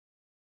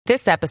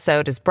This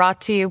episode is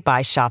brought to you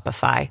by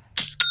Shopify.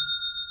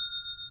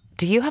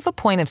 Do you have a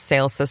point of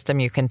sale system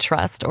you can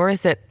trust, or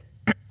is it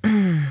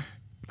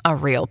a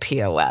real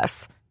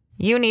POS?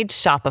 You need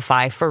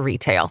Shopify for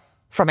retail.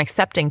 From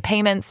accepting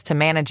payments to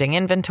managing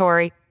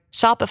inventory,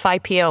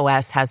 Shopify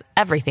POS has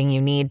everything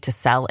you need to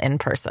sell in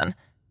person.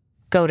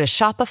 Go to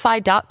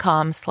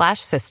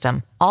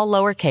shopify.com/system, all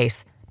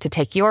lowercase, to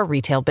take your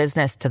retail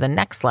business to the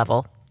next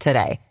level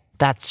today.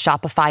 That's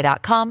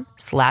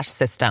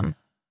shopify.com/system.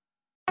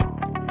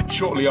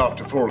 Shortly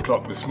after 4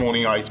 o'clock this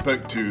morning, I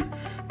spoke to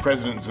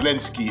President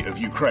Zelensky of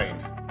Ukraine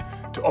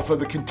to offer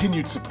the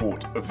continued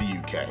support of the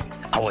UK.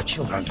 Our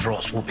children draw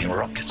swooping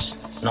rockets,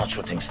 not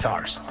shooting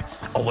stars.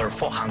 Over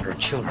 400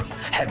 children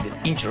have been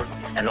injured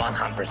and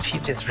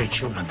 153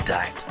 children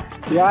died.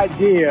 The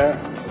idea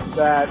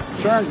that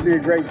concerns me a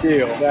great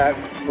deal that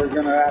we're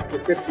going to, after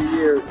 50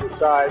 years,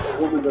 decide a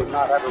woman does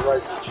not have a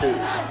right to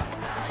choose.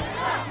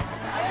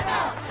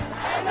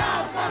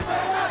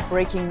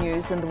 Breaking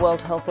news, and the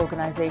World Health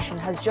Organization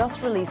has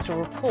just released a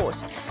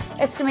report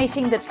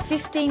estimating that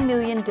 15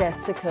 million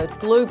deaths occurred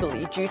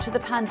globally due to the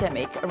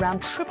pandemic,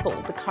 around triple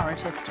the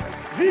current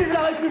estimates. Vive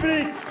la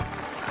République!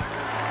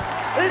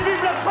 Et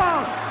vive la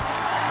France!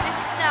 This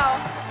is now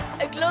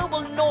a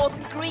Global North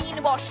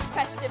Greenwash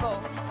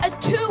Festival, a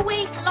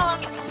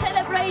 2-week-long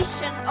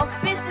celebration of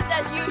business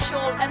as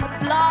usual and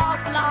blah,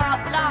 blah,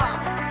 blah.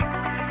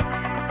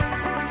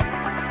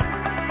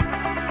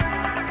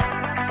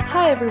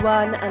 Hi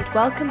everyone, and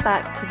welcome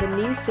back to the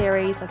new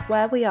series of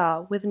Where We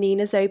Are with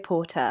Nina Zoe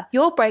Porter,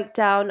 your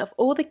breakdown of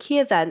all the key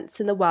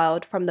events in the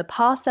world from the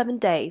past 7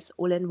 days,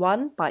 all in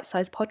one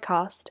bite-sized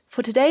podcast.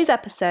 For today's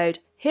episode,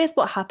 here's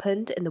what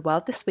happened in the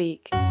world this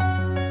week.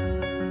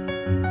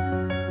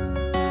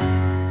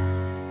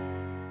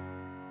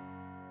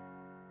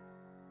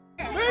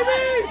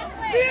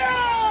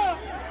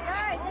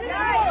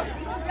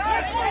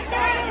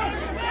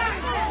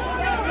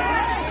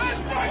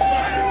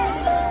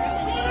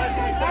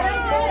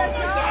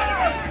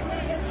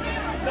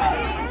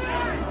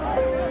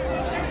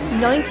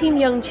 19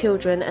 young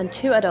children and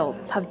 2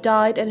 adults have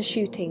died in a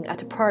shooting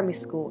at a primary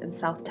school in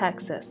South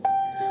Texas.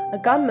 A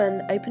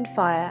gunman opened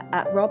fire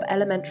at Robb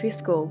Elementary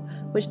School,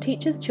 which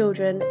teaches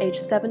children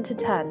aged 7 to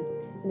 10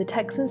 in the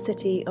Texan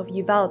city of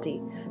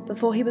Uvalde,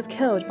 before he was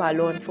killed by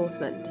law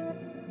enforcement.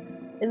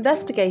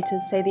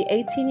 Investigators say the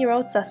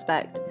 18-year-old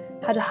suspect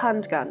had a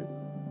handgun,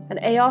 an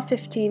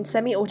AR-15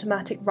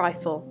 semi-automatic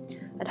rifle,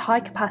 and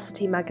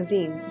high-capacity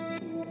magazines.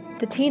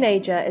 The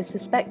teenager is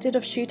suspected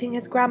of shooting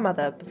his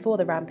grandmother before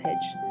the rampage.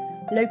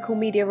 Local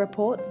media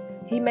reports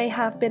he may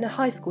have been a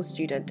high school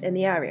student in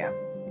the area.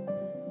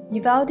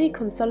 Uvalde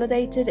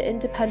Consolidated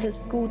Independent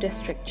School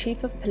District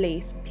Chief of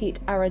Police Pete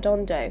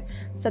Arredondo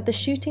said the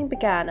shooting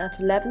began at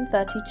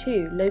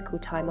 11:32 local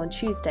time on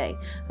Tuesday,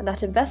 and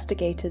that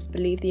investigators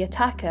believe the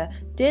attacker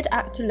did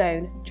act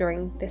alone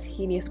during this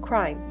heinous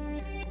crime.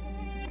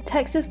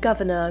 Texas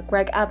Governor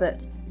Greg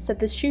Abbott said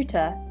the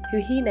shooter, who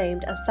he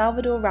named as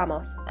Salvador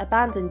Ramos,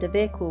 abandoned a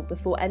vehicle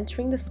before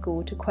entering the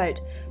school to,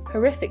 quote,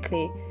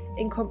 horrifically,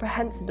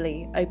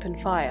 incomprehensibly open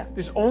fire.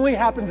 This only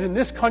happens in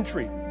this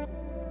country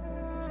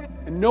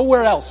and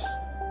nowhere else.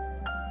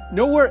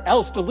 Nowhere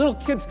else do little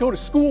kids go to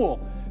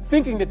school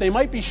thinking that they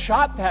might be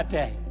shot that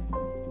day.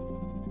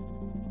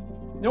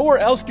 Nowhere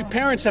else do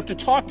parents have to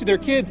talk to their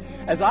kids,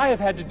 as I have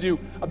had to do,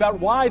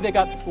 about why they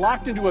got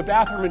locked into a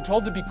bathroom and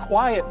told to be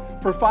quiet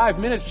for 5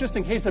 minutes just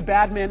in case a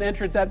bad man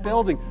entered that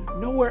building.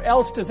 Nowhere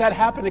else does that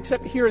happen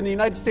except here in the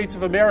United States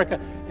of America,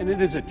 and it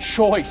is a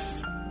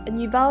choice. A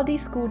Uvalde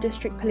School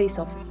District police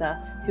officer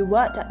who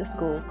worked at the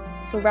school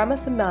saw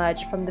Ramos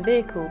emerge from the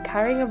vehicle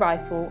carrying a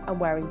rifle and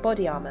wearing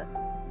body armor.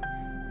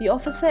 The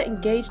officer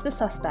engaged the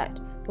suspect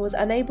but was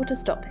unable to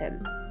stop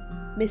him.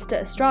 Mr.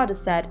 Estrada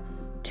said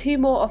 2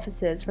 more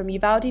officers from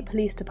Uvalde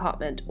Police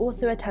Department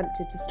also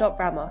attempted to stop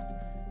Ramos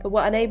but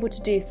were unable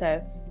to do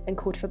so and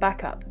called for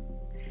backup.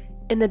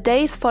 In the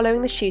days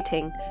following the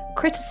shooting,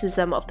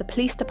 criticism of the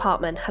police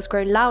department has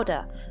grown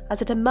louder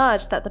as it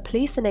emerged that the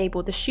police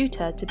enabled the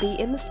shooter to be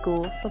in the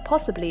school for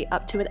possibly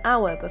up to an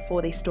hour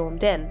before they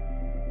stormed in.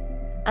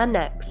 And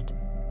next.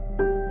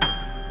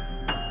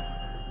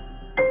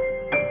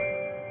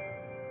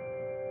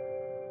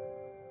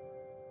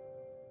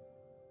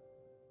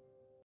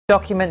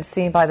 Documents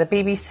seen by the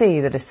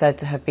BBC that are said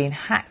to have been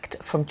hacked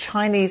from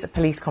Chinese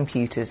police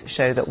computers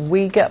show that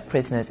Uyghur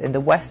prisoners in the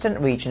western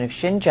region of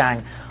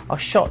Xinjiang are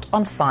shot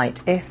on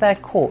sight if they're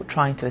caught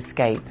trying to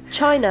escape.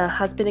 China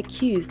has been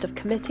accused of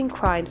committing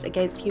crimes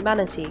against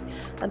humanity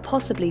and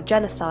possibly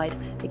genocide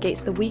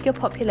against the Uyghur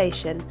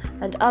population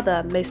and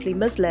other mostly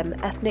Muslim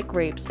ethnic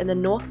groups in the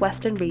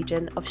northwestern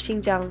region of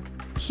Xinjiang.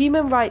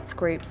 Human rights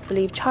groups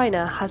believe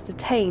China has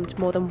detained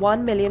more than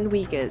 1 million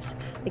Uyghurs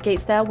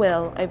against their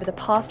will over the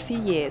past few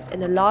years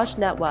in a large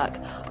network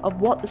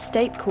of what the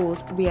state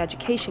calls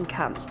re-education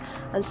camps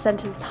and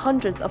sentenced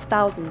hundreds of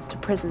thousands to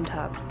prison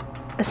terms.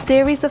 A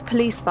series of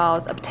police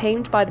files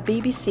obtained by the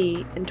BBC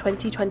in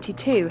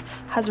 2022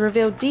 has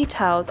revealed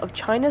details of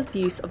China's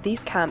use of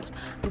these camps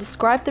and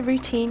described the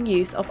routine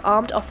use of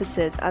armed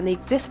officers and the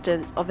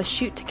existence of a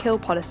shoot-to-kill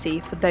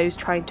policy for those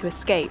trying to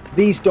escape.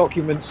 These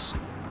documents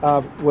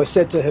were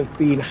said to have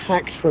been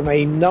hacked from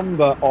a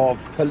number of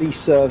police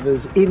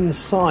servers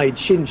inside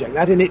Xinjiang.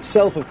 That in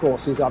itself, of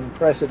course, is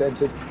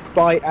unprecedented,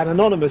 by an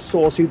anonymous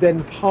source who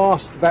then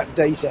passed that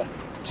data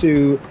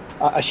to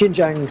a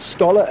Xinjiang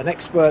scholar, an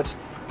expert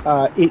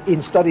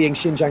in studying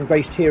Xinjiang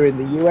based here in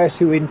the US,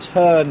 who in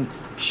turn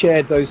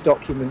shared those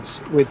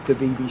documents with the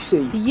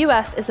BBC. The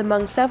US is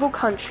among several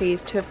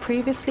countries to have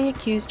previously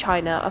accused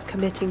China of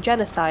committing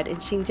genocide in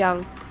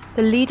Xinjiang.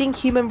 The leading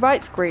human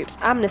rights groups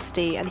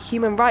Amnesty and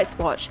Human Rights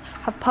Watch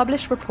have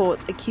published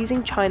reports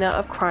accusing China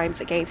of crimes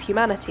against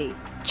humanity.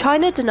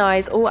 China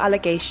denies all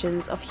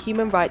allegations of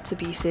human rights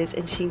abuses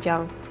in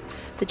Xinjiang.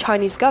 The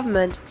Chinese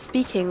government,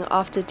 speaking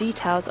after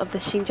details of the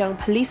Xinjiang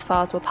police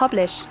files were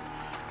published,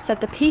 said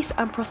the peace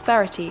and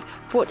prosperity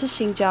brought to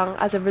Xinjiang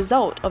as a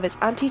result of its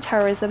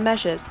anti-terrorism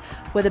measures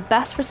were the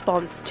best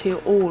response to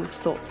all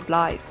sorts of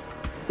lies.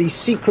 These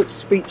secret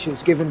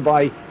speeches given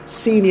by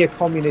senior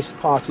Communist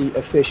Party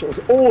officials,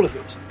 all of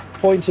it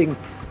pointing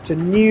to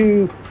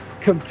new,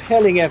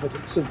 compelling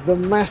evidence of the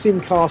mass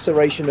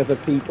incarceration of a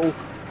people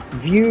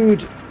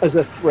viewed as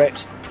a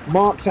threat,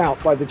 marked out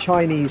by the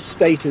Chinese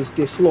state as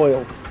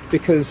disloyal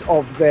because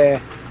of their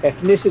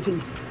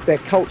ethnicity, their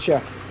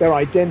culture, their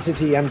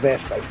identity and their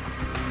faith.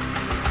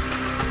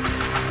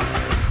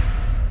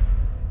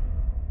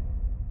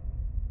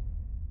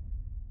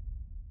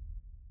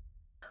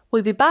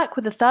 We'll be back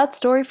with the third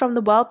story from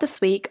the world this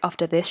week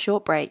after this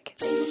short break.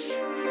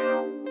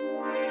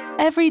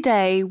 Every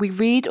day, we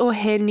read or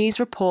hear news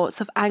reports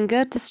of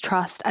anger,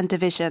 distrust, and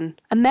division.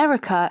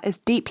 America is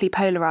deeply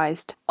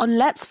polarised. On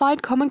Let's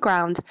Find Common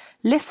Ground,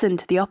 listen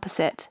to the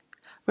opposite.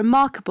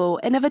 Remarkable,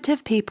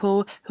 innovative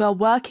people who are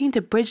working to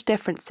bridge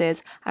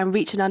differences and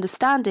reach an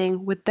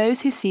understanding with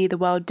those who see the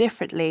world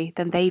differently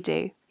than they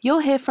do. You'll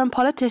hear from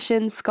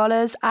politicians,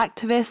 scholars,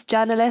 activists,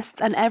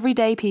 journalists, and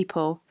everyday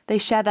people. They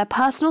share their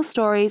personal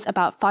stories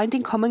about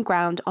finding common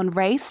ground on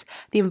race,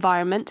 the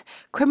environment,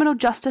 criminal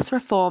justice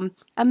reform,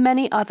 and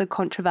many other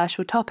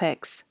controversial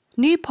topics.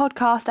 New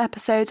podcast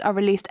episodes are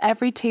released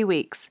every 2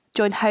 weeks.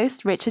 Join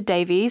hosts Richard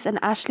Davies and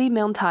Ashley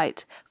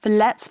Milne-Tite for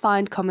Let's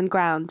Find Common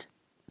Ground.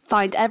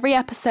 Find every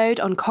episode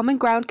on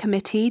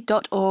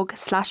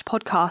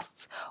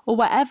commongroundcommittee.org/podcasts or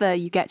wherever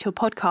you get your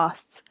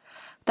podcasts.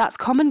 That's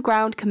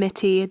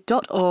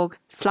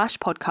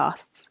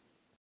commongroundcommittee.org/podcasts.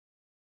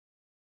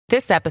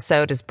 This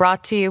episode is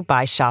brought to you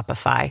by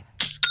Shopify.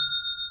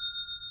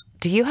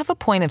 Do you have a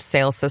point of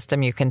sale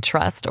system you can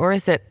trust, or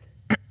is it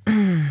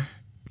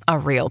a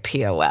real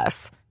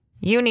POS?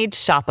 You need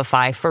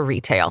Shopify for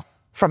retail.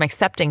 From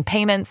accepting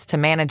payments to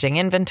managing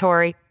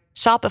inventory,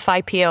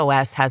 Shopify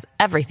POS has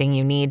everything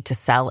you need to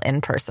sell in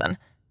person.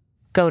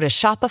 Go to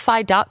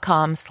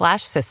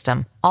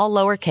shopify.com/system, all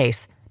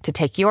lowercase, to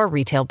take your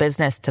retail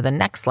business to the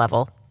next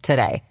level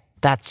today.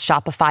 That's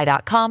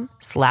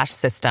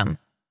shopify.com/system.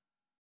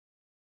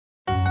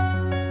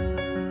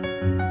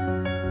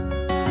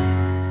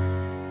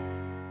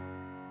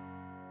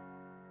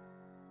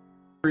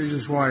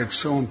 Reasons why it's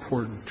so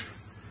important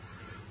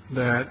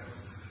that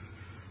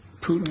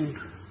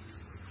Putin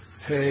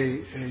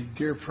pay a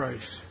dear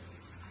price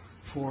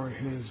for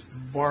his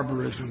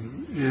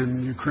barbarism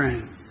in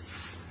Ukraine.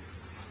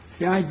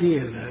 The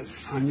idea that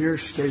on your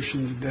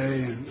station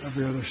today and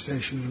every other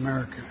station in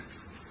America,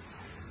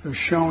 they're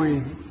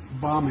showing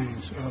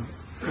bombings of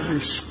every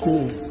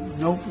school,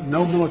 no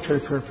military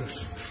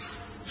purpose,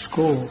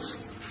 schools,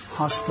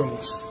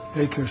 hospitals,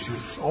 daycare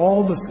centers,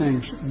 all the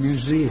things,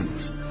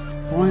 museums,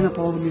 blowing up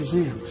all the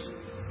museums.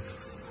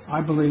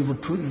 I believe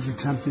what Putin is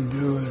attempting to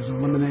do is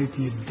eliminate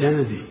the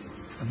identity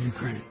of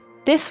Ukraine.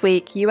 This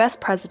week, US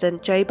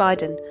President Joe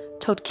Biden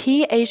told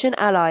key Asian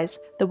allies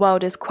the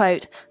world is,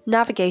 quote,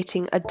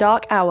 navigating a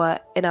dark hour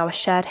in our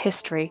shared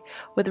history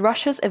with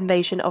Russia's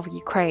invasion of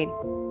Ukraine.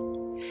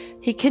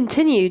 He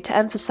continued to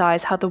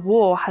emphasize how the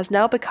war has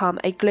now become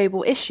a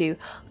global issue,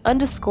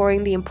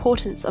 underscoring the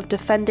importance of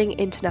defending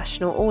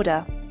international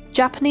order.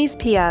 Japanese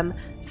PM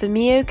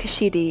Fumio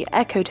Kishida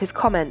echoed his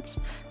comments,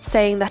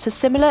 saying that a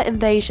similar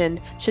invasion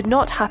should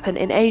not happen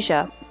in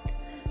Asia.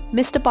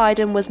 Mr.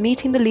 Biden was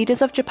meeting the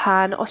leaders of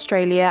Japan,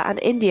 Australia, and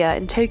India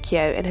in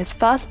Tokyo in his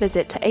first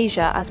visit to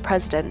Asia as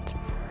president.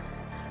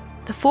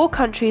 The four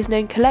countries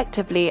known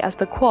collectively as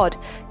the Quad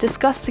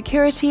discussed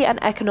security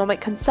and economic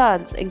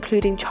concerns,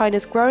 including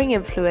China's growing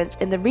influence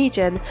in the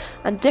region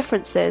and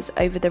differences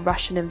over the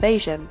Russian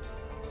invasion.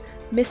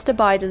 Mr.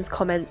 Biden's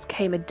comments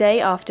came a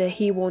day after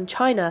he warned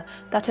China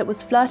that it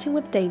was flirting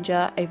with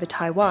danger over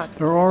Taiwan.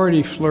 They're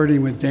already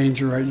flirting with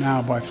danger right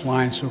now by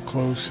flying so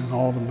close and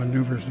all the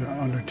maneuvers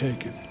they're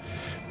undertaking.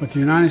 But the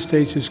United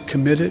States is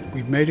committed.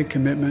 We've made a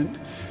commitment.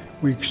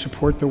 We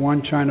support the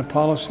One China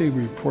policy.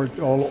 We support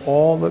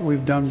all that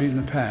we've done in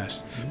the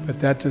past. But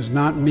that does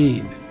not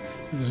mean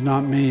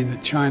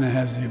that China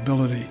has the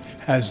ability,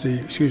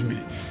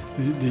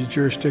 the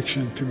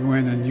jurisdiction to go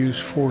in and use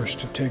force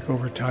to take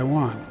over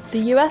Taiwan.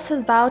 The US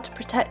has vowed to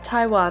protect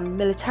Taiwan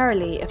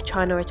militarily if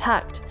China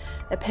attacked,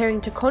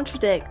 appearing to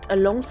contradict a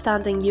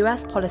long-standing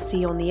US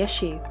policy on the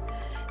issue.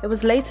 It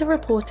was later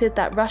reported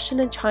that Russian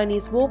and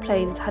Chinese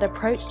warplanes had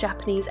approached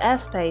Japanese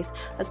airspace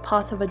as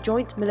part of a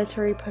joint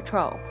military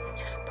patrol,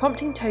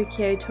 prompting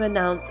Tokyo to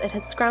announce it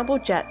has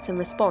scrambled jets in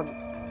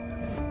response.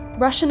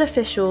 Russian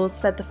officials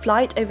said the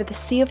flight over the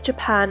Sea of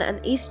Japan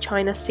and East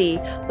China Sea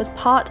was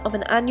part of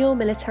an annual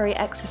military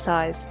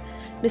exercise.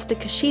 Mr.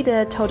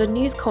 Kishida told a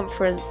news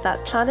conference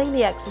that planning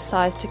the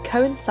exercise to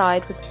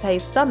coincide with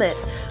today's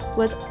summit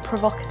was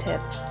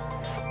provocative.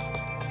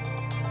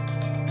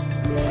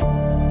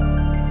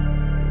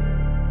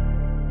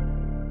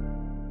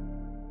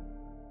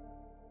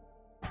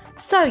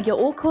 So you're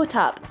all caught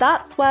up.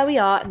 That's where we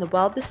are in the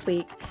world this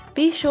week.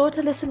 Be sure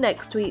to listen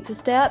next week to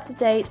stay up to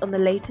date on the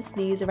latest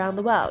news around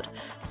the world.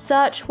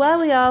 Search Where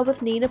We Are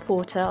with Nina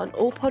Porter on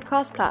all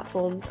podcast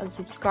platforms and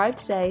subscribe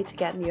today to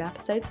get new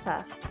episodes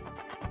first.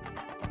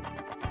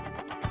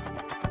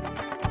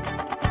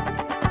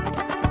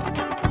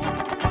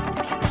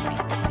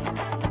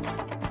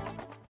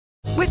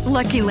 With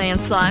Lucky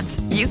Land Slots,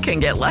 you can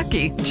get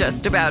lucky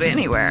just about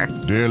anywhere.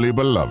 Dearly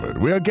beloved,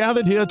 we are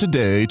gathered here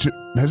today to...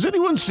 Has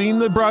anyone seen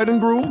the bride and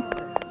groom?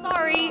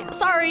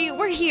 Sorry,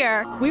 we're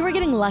here. We were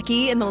getting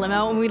lucky in the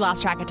limo and we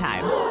lost track of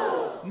time.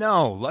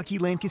 No, Lucky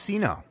Land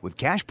Casino, with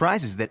cash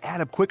prizes that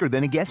add up quicker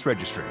than a guest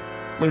registry.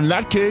 In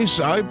that case,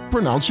 I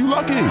pronounce you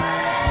lucky.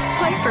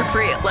 Play for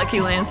free at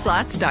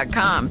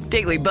LuckyLandSlots.com.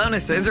 Daily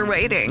bonuses are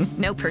waiting.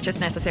 No purchase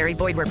necessary.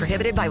 Void where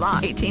prohibited by law.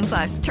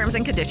 18+. Terms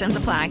and conditions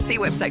apply. See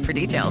website for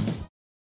details.